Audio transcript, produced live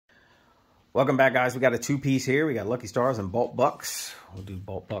Welcome back, guys. We got a two-piece here. We got Lucky Stars and Bolt Bucks. We'll do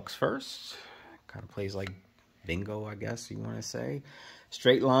Bolt Bucks first. Kind of plays like bingo, I guess you want to say.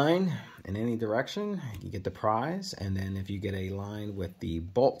 Straight line in any direction, you get the prize. And then if you get a line with the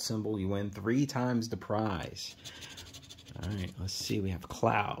bolt symbol, you win 3 times the prize. All right, let's see. We have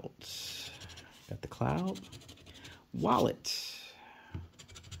clouds. Got the cloud. Wallet.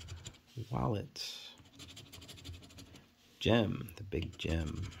 Wallet. Gem, the big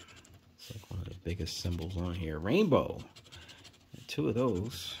gem. It's like one of the biggest symbols on here. Rainbow. 2 of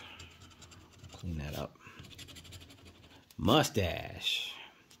those. Clean that up. Mustache.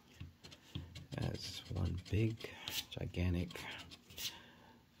 That's one big, gigantic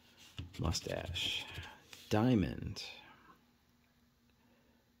mustache. Diamond.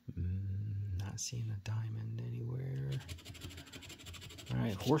 Not seeing a diamond anywhere. All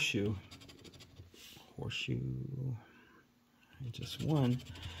right, horseshoe. Horseshoe. Just one.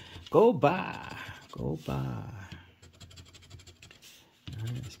 Go by. Go by. All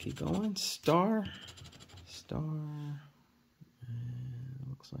right, let's keep going. Star. Star. And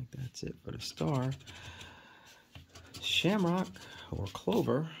looks like that's it for the star. Shamrock or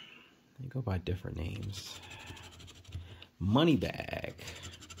clover. They go by different names. Money bag.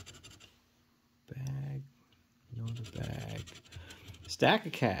 Bag. No, the bag. Stack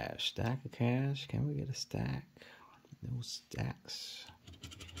of cash. Stack of cash. Can we get a stack? No stacks.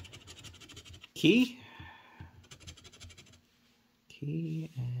 Key.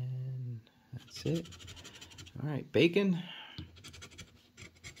 Key, and that's it. All right, bacon.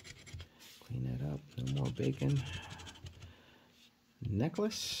 Clean that up. No more bacon.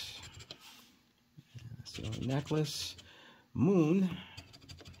 Necklace. That's the only necklace. Moon.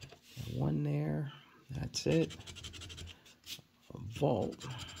 Got one there. That's it. A vault.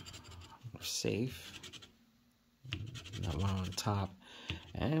 Or safe. That one on the top.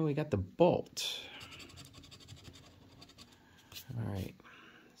 And we got the bolt. All right.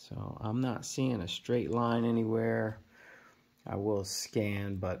 So I'm not seeing a straight line anywhere. I will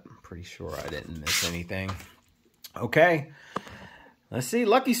scan, but I'm pretty sure I didn't miss anything. Okay. Let's see.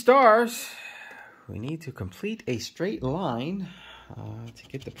 Lucky Stars. We need to complete a straight line to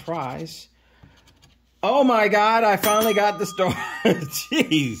get the prize. Oh my God. I finally got the star.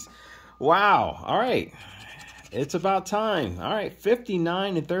 Jeez. Wow. All right. It's about time. All right,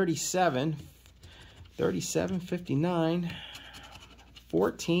 59 and 37. 37, 59.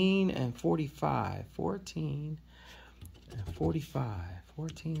 14 and 45. 14 and 45.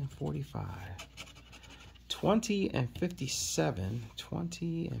 14 and 45. 20 and 57.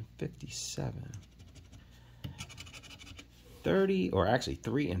 20 and 57. 30, or actually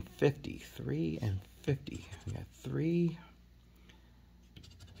 3 and 50. 3 and 50. We got 3,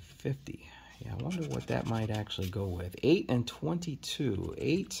 50. Yeah, I wonder what that might actually go with. 8 and 22.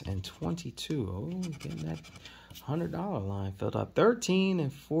 8 and 22. Oh, getting that $100 line filled up. 13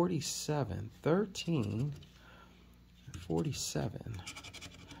 and 47. 13 and 47.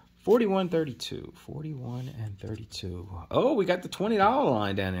 41, 32. 41 and 32. Oh, we got the $20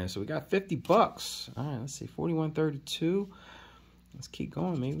 line down there. So we got 50 bucks. All right, let's see. 41, 32. Let's keep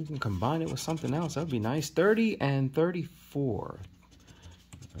going. Maybe we can combine it with something else. That would be nice. 30 and 34.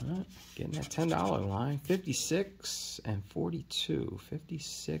 All right, getting that $10 line. 56 and 42.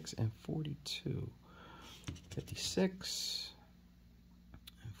 56 and 42. 56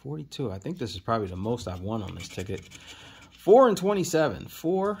 and 42. I think this is probably the most I've won on this ticket. 4 and 27.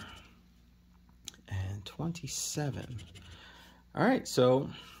 4 and 27. All right, so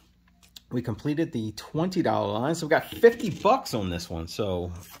we completed the $20 line. So we got 50 bucks on this one.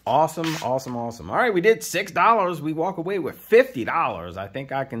 So awesome, awesome, awesome. All right, we did $6. We walk away with $50. I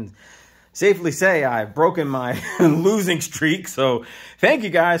think I can safely say I've broken my losing streak. So thank you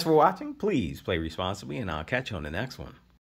guys for watching. Please play responsibly, and I'll catch you on the next one.